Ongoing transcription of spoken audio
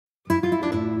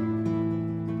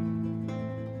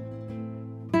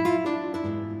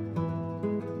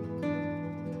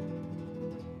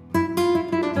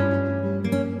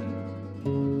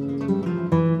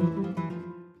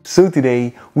So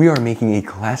today, we are making a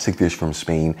classic dish from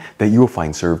Spain that you will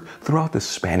find served throughout the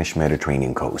Spanish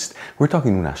Mediterranean coast. We're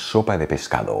talking una sopa de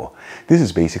pescado. This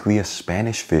is basically a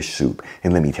Spanish fish soup,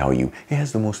 and let me tell you, it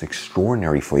has the most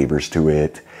extraordinary flavors to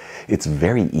it. It's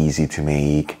very easy to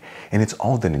make, and it's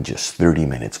all done in just 30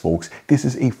 minutes, folks. This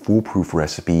is a foolproof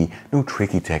recipe, no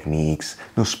tricky techniques,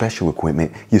 no special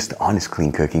equipment, just honest,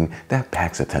 clean cooking that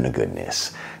packs a ton of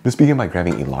goodness. Let's begin by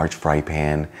grabbing a large fry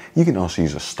pan. You can also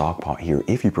use a stock pot here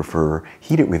if you prefer.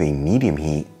 Heat it with a medium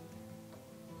heat,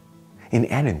 and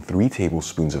add in 3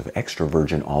 tablespoons of extra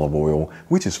virgin olive oil,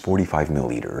 which is 45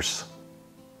 milliliters.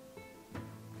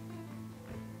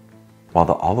 While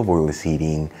the olive oil is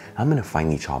heating, I'm going to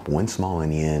finely chop 1 small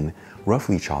onion,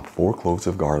 roughly chop 4 cloves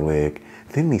of garlic,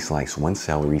 thinly slice 1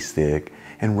 celery stick,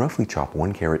 and roughly chop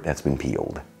 1 carrot that's been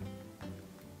peeled.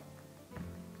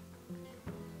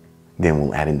 Then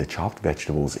we'll add in the chopped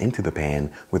vegetables into the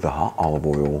pan with the hot olive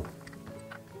oil,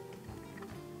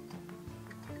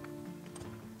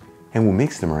 and we'll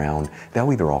mix them around. That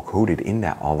way they're all coated in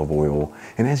that olive oil.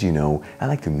 And as you know, I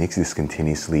like to mix this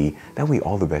continuously. That way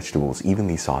all the vegetables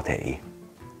evenly saute.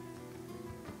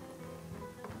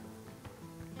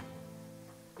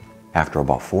 After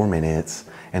about 4 minutes,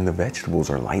 and the vegetables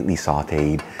are lightly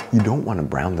sauteed, you don't want to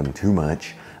brown them too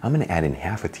much. I'm going to add in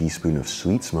half a teaspoon of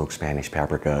sweet smoked Spanish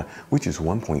paprika, which is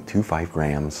 1.25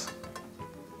 grams.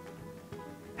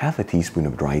 Half a teaspoon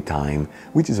of dried thyme,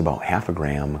 which is about half a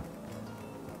gram.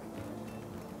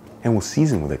 And we'll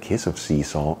season with a kiss of sea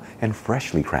salt and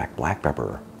freshly cracked black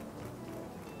pepper.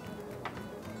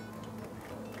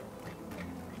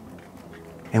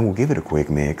 And we'll give it a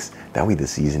quick mix, that way the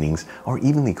seasonings are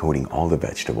evenly coating all the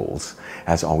vegetables.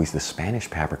 As always, the Spanish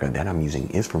paprika that I'm using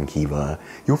is from Kiva.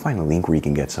 You'll find a link where you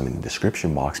can get some in the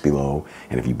description box below,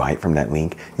 and if you buy it from that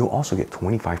link, you'll also get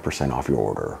 25% off your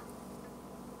order.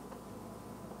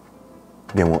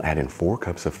 Then we'll add in 4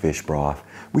 cups of fish broth,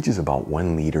 which is about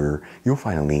 1 liter. You'll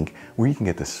find a link where you can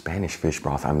get the Spanish fish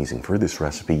broth I'm using for this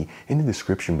recipe in the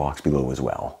description box below as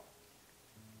well.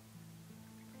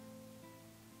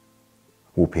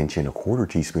 We'll pinch in a 1/4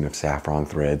 teaspoon of saffron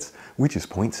threads, which is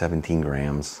 0.17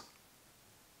 grams.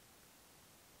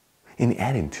 And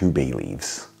add in 2 bay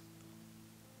leaves.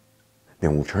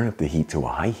 Then we'll turn up the heat to a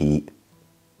high heat,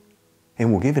 and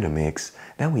we'll give it a mix.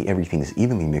 That way everything is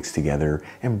evenly mixed together,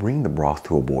 and bring the broth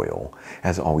to a boil.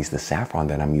 As always, the saffron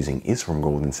that I'm using is from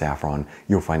Golden Saffron.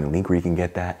 You'll find a link where you can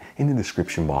get that in the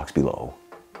description box below.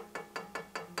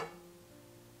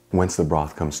 Once the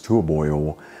broth comes to a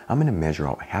boil, I'm going to measure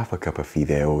out half a cup of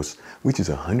fideos, which is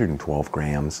 112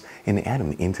 grams, and add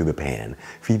them into the pan.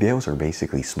 Fideos are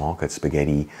basically small cut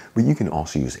spaghetti, but you can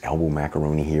also use elbow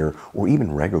macaroni here, or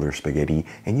even regular spaghetti,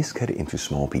 and just cut it into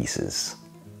small pieces.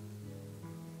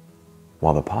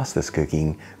 While the pasta's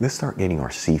cooking, let's start getting our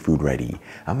seafood ready.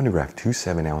 I'm going to grab 2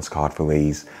 7-ounce cod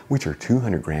fillets, which are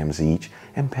 200 grams each,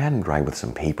 and pat and dry with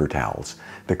some paper towels.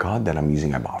 The cod that I'm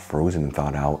using I bought frozen and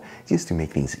thawed out just to make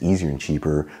things easier and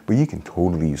cheaper, but you can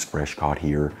totally use fresh cod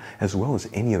here, as well as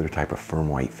any other type of firm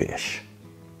white fish.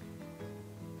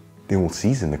 Then we'll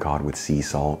season the cod with sea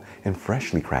salt and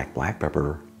freshly cracked black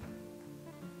pepper.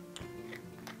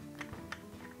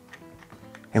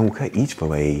 And we'll cut each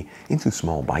fillet into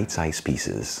small bite-sized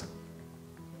pieces.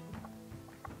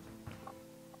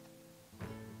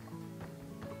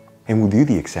 And we'll do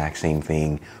the exact same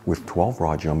thing with 12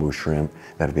 raw jumbo shrimp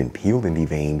that have been peeled and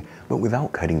deveined, but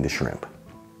without cutting the shrimp.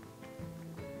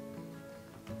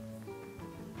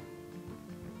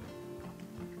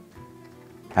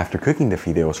 After cooking the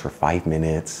fideos for 5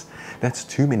 minutes, that's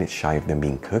 2 minutes shy of them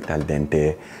being cooked al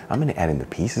dente, I'm going to add in the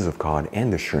pieces of cod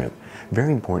and the shrimp.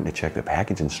 Very important to check the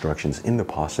package instructions in the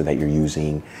pasta that you're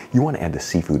using. You want to add the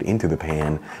seafood into the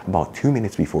pan about 2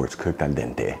 minutes before it's cooked al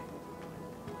dente.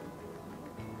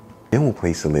 Then we'll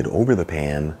place the lid over the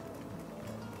pan,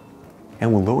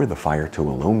 and we'll lower the fire to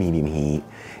a low-medium heat,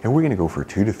 and we're going to go for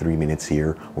 2 to 3 minutes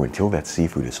here, or until that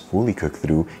seafood is fully cooked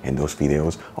through and those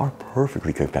fideos are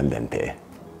perfectly cooked al dente.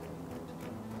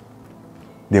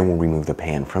 Then we'll remove the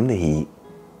pan from the heat,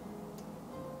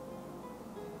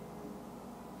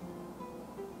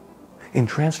 and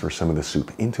transfer some of the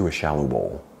soup into a shallow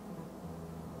bowl.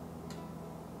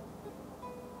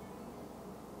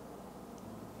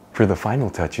 For the final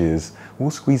touches,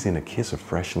 we'll squeeze in a kiss of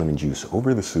fresh lemon juice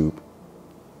over the soup,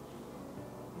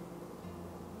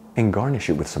 and garnish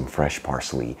it with some fresh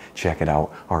parsley. Check it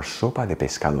out, our sopa de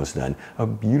pescado is done. A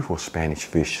beautiful Spanish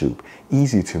fish soup,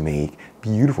 easy to make,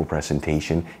 beautiful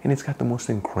presentation, and it's got the most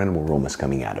incredible aromas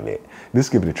coming out of it. Let's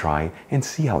give it a try and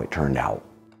see how it turned out.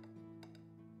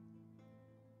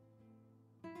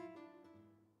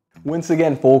 Once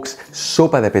again, folks,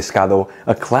 sopa de pescado,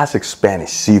 a classic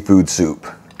Spanish seafood soup.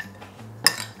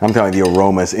 I'm telling you, the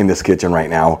aromas in this kitchen right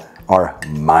now are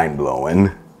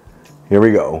mind-blowing. Here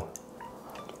we go.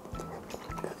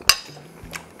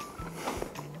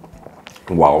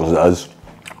 Wowzers.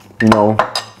 You know,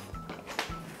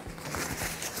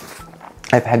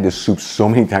 I've had this soup so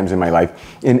many times in my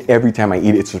life, and every time I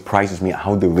eat it, it surprises me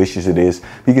how delicious it is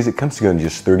because it comes together in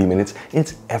just 30 minutes and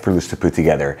it's effortless to put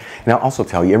together. And I'll also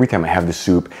tell you, every time I have this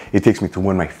soup, it takes me to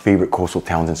one of my favorite coastal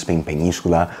towns in Spain,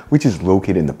 Península, which is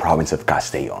located in the province of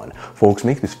Castellón. Folks,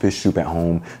 make this fish soup at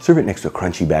home, serve it next to a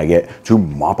crunchy baguette to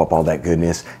mop up all that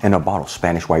goodness, and a bottle of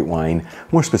Spanish white wine,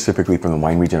 more specifically from the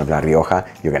wine region of La Rioja.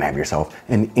 You're gonna have yourself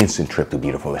an instant trip to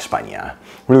beautiful España.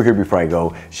 Really quick before I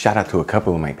go, shout out to a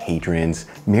couple of my patrons,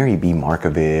 Mary B.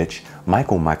 Markovich,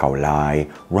 Michael Macaulay,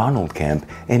 Ronald Kemp,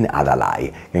 and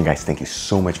Adalai. And guys, thank you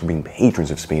so much for being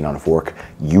patrons of Spain on a Fork.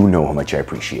 You know how much I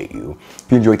appreciate you.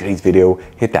 If you enjoyed today's video,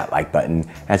 hit that like button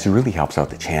as it really helps out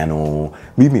the channel.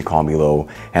 Leave me a comment below.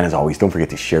 And as always, don't forget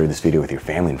to share this video with your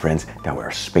family and friends. That way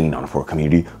our Spain on a Fork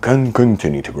community can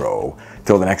continue to grow.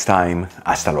 Till the next time,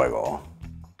 hasta luego.